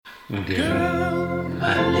Girl,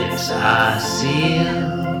 my lips are sealed.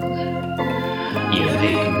 You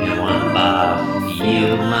make me want barf.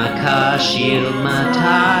 Yield my car, shield my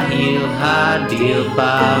tie, heel, high deal,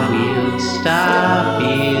 bar wheel, stop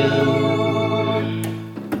you.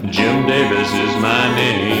 Jim Davis is my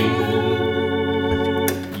name.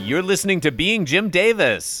 You're listening to Being Jim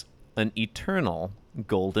Davis, an eternal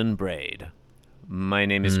golden braid. My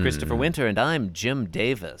name is Christopher Winter, and I'm Jim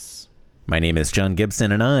Davis. My name is John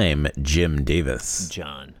Gibson, and I'm Jim Davis.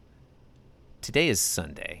 John, today is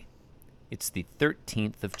Sunday. It's the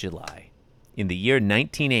 13th of July in the year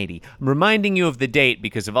 1980. I'm reminding you of the date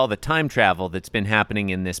because of all the time travel that's been happening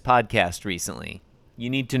in this podcast recently. You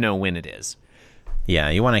need to know when it is. Yeah,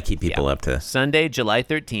 you want to keep people up to... Sunday, July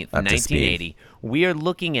 13th, 1980. We are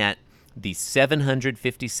looking at the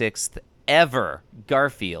 756th ever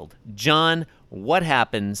Garfield. John, what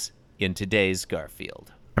happens in today's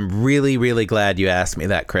Garfield? I'm really, really glad you asked me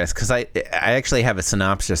that, Chris, because I actually have a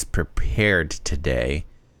synopsis prepared today.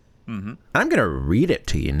 Mm-hmm. I'm going to read it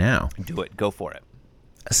to you now. Do it. Go for it.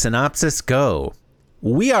 Synopsis go.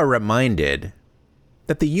 We are reminded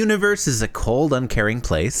that the universe is a cold, uncaring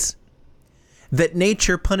place, that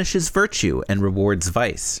nature punishes virtue and rewards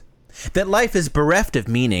vice, that life is bereft of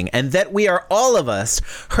meaning, and that we are all of us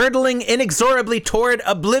hurtling inexorably toward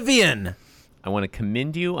oblivion. I want to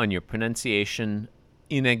commend you on your pronunciation,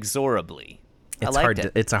 inexorably. It's I liked hard.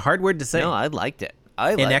 it. It's a hard word to say. No, I liked it.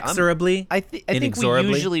 Inexorably? I think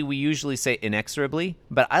we usually say inexorably,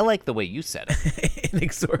 but I like the way you said it.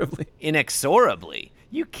 Inexorably. Inexorably.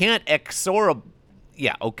 You can't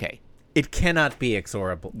Yeah, okay. It cannot be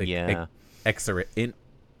exorable. Yeah.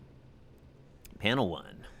 Panel 1.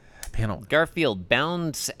 Panel. Garfield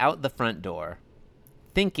bounds out the front door,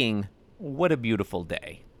 thinking, what a beautiful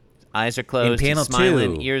day. Eyes are closed, In panel he's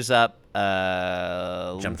smiling, 2. ears up.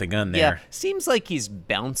 Jump the gun there. Yeah, seems like he's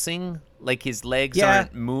bouncing, like his legs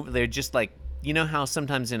aren't moving. They're just like, you know how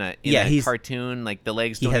sometimes in a cartoon, like the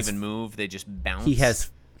legs don't even move, they just bounce? He has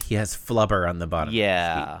flubber on the bottom of his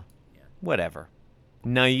feet. Whatever.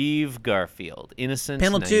 Naive Garfield. Innocent,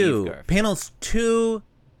 Panel naive 2. Garfield. Panels 2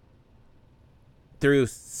 through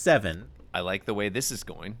 7. I like the way this is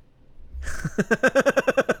going.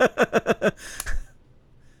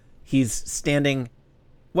 He's standing...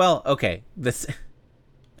 Well, okay. This...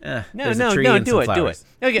 No, do it.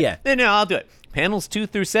 Okay, Yeah. No, I'll do it. Panels 2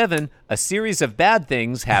 through 7, a series of bad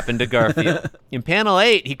things happen to Garfield. In panel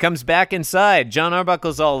 8, he comes back inside. John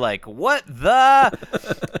Arbuckle's all like, what the?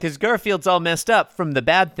 Because Garfield's all messed up from the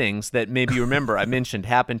bad things that maybe you remember I mentioned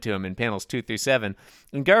happened to him in panels 2 through 7.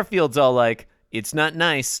 And Garfield's all like, it's not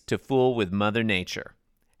nice to fool with Mother Nature.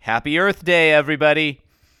 Happy Earth Day, everybody.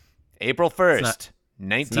 April 1st,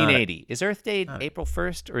 1980. Is Earth Day April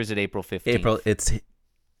 1st or is it April 15th?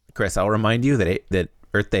 Chris, I'll remind you that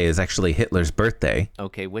Earth Day is actually Hitler's birthday.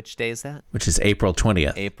 Okay, which day is that? Which is April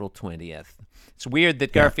 20th. April 20th. It's weird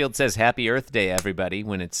that Garfield says Happy Earth Day, everybody,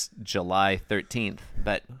 when it's July 13th,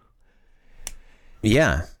 but...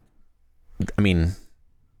 Yeah. I mean,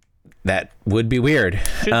 that would be weird.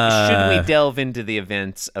 Should we delve into the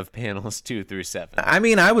events of panels 2 through 7? I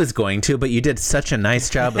mean, I was going to, but you did such a nice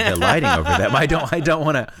job of the lighting over them. I don't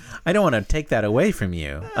want to take that away from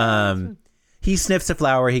you. He sniffs a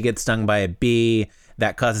flower. He gets stung by a bee.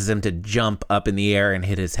 That causes him to jump up in the air and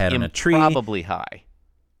hit his head on a tree. Improbably high.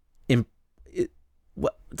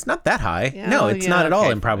 It's not that high. Yeah, no, it's not at all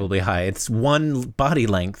okay. improbably high. It's one body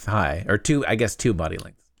length high, or two body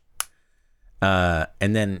lengths.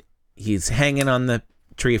 And then he's hanging on the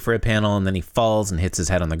tree for a panel, and then he falls and hits his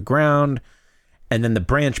head on the ground, and then the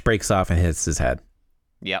branch breaks off and hits his head.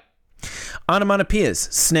 Yep.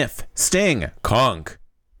 Onomatopoeias: sniff, sting, conk,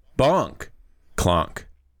 bonk, clonk.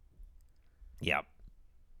 Yep.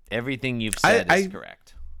 Everything you've said is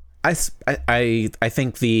correct. I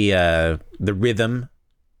think the rhythm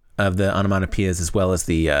of the onomatopoeias, as well as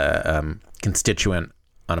the constituent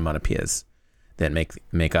onomatopoeias that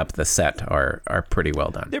make up the set, are pretty well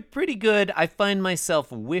done. They're pretty good. I find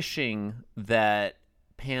myself wishing that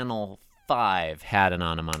panel 5 had an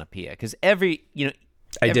onomatopoeia, because I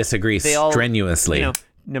disagree strenuously.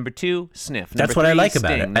 Number 2, sniff. That's Number what I 3, like about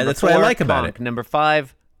sting. it. Number That's 4, what I like about conk. it. Number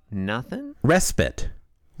 5, nothing. Respite.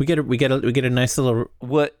 We get a nice little.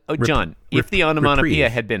 What? Oh, John, if the onomatopoeia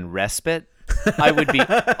reprieve. had been respite, I would be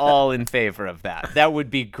all in favor of that. That would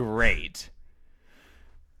be great.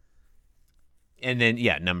 And then,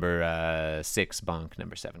 number 6, bonk.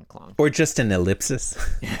 Number 7, clonk. Or just an ellipsis.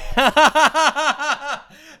 There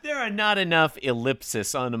are not enough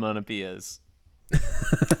ellipsis onomatopoeias.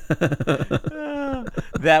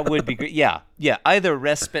 That would be great. Yeah. Either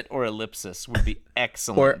respite or ellipsis would be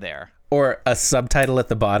excellent there. Or a subtitle at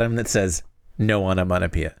the bottom that says, no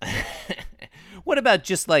onomatopoeia. What about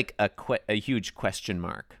just like a huge question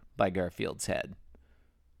mark by Garfield's head?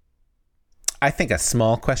 I think a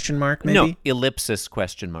small question mark, maybe? No, ellipsis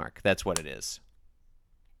question mark. That's what it is.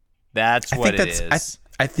 That's what it is.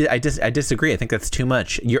 I disagree. I think that's too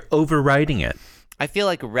much. You're overriding it. I feel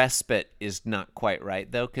like respite is not quite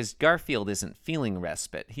right, though, because Garfield isn't feeling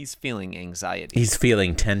respite. He's feeling anxiety. He's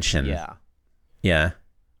feeling tension. Yeah. Yeah.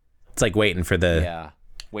 It's like waiting for the... Yeah.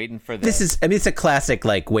 Waiting for the... it's a classic,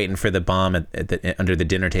 like, waiting for the bomb under the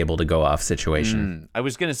dinner table to go off situation. I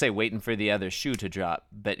was going to say waiting for the other shoe to drop,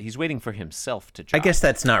 but he's waiting for himself to drop. I guess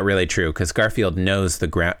that's not really true, because Garfield knows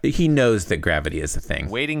he knows that gravity is a thing.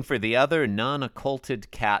 Waiting for the other non-occulted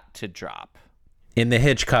cat to drop. In the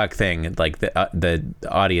Hitchcock thing, like, the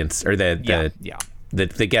audience, or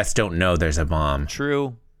the guests don't know there's a bomb.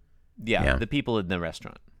 True. Yeah, the people in the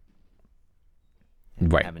restaurant.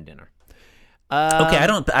 Right. Having dinner. Okay,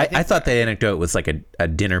 I thought that anecdote was like a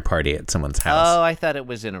dinner party at someone's house. Oh, I thought it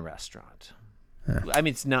was in a restaurant. I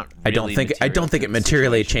mean, it's not. Really I don't think it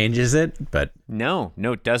materially changes it, but no,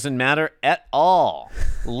 it doesn't matter at all.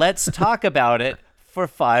 Let's talk about it for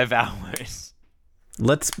 5 hours.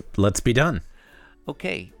 Let's be done.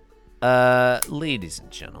 Okay, ladies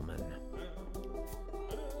and gentlemen,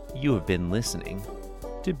 you have been listening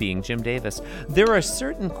to Being Jim Davis. There are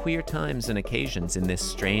certain queer times and occasions in this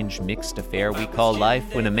strange mixed affair we call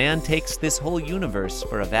life when a man takes this whole universe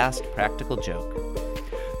for a vast practical joke.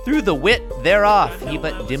 Through the wit thereof he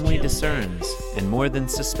but dimly discerns, and more than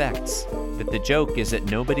suspects, that the joke is at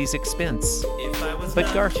nobody's expense but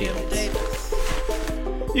Garfield's.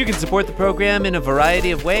 You can support the program in a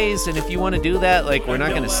variety of ways, and if you want to do that, like, we're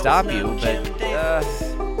not going to stop you, but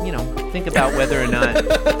think about whether or not...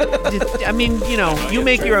 I mean, you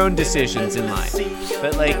make your own decisions in life.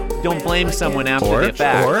 But, like, don't blame someone after the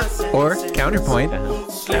fact. Or counterpoint,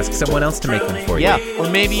 ask someone else to make them for you. Yeah, or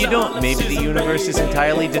maybe you don't. Maybe the universe is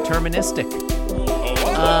entirely deterministic.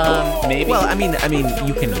 Maybe... Well, I mean,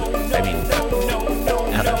 you can...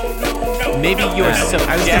 Maybe your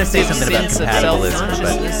subjective say something about sense of compatibilism,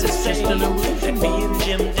 self-consciousness is just an illusion.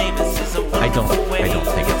 I don't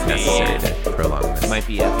think it's necessary to prolong this Might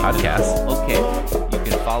be podcast. Okay, you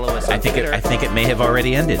can follow us on Twitter. I think it may have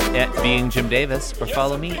already ended. At Being Jim Davis, or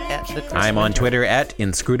follow me at the Chris I'm on Winter. Twitter at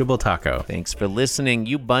Inscrutable Taco. Thanks for listening,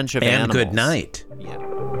 you bunch of And animals. good night. Yeah.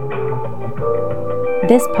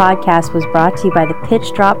 This podcast was brought to you by the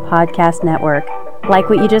Pitch Drop Podcast Network. Like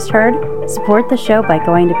what you just heard? Support the show by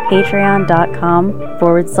going to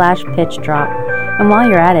patreon.com/pitchdrop. And while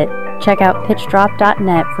you're at it, check out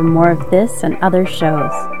pitchdrop.net for more of this and other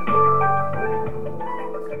shows.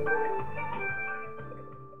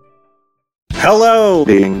 Hello,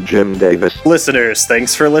 Being Jim Davis. listeners.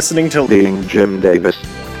 Thanks for listening to Being Jim Davis.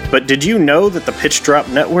 But did you know that the Pitch Drop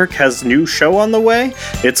Network has new show on the way?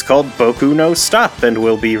 It's called Boku no Stop, and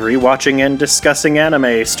we'll be rewatching and discussing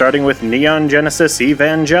anime, starting with Neon Genesis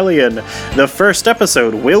Evangelion. The first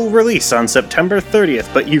episode will release on September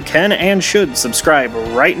 30th, but you can and should subscribe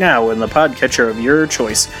right now in the podcatcher of your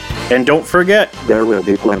choice. And don't forget, There will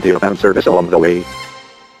be plenty of fan service along the way.